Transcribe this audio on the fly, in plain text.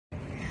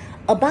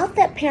About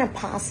that parent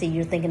posse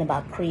you're thinking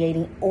about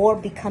creating or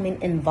becoming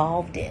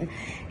involved in,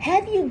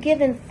 have you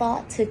given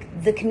thought to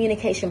the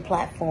communication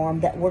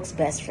platform that works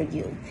best for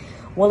you?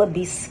 Will it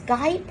be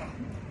Skype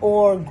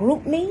or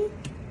GroupMe?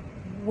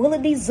 Will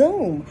it be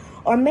Zoom?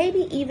 Or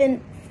maybe even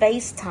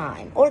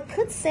FaceTime? Or it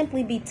could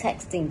simply be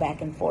texting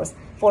back and forth.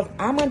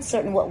 I'm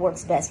uncertain what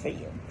works best for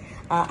you.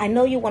 I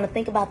know you want to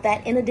think about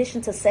that in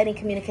addition to setting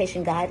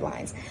communication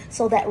guidelines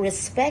so that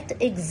respect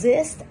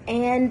exists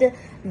and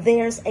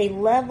there's a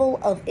level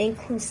of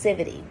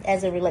inclusivity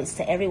as it relates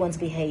to everyone's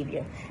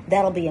behavior.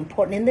 That'll be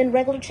important. And then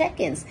regular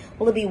check-ins.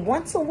 Will it be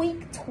once a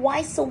week,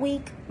 twice a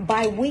week,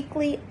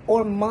 bi-weekly,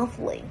 or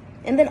monthly?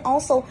 And then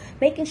also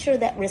making sure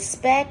that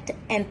respect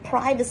and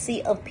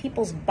privacy of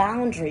people's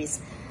boundaries,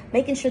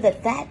 making sure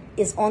that that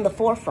is on the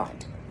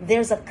forefront.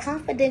 There's a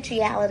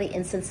confidentiality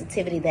and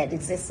sensitivity that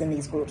exists in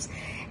these groups,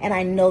 and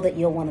I know that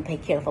you'll want to pay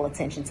careful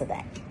attention to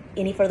that.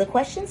 Any further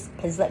questions?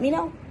 Please let me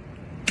know.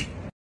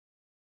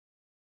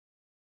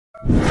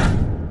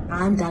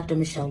 I'm Dr.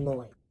 Michelle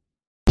Lloyd.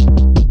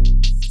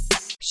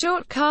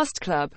 Short Cast Club.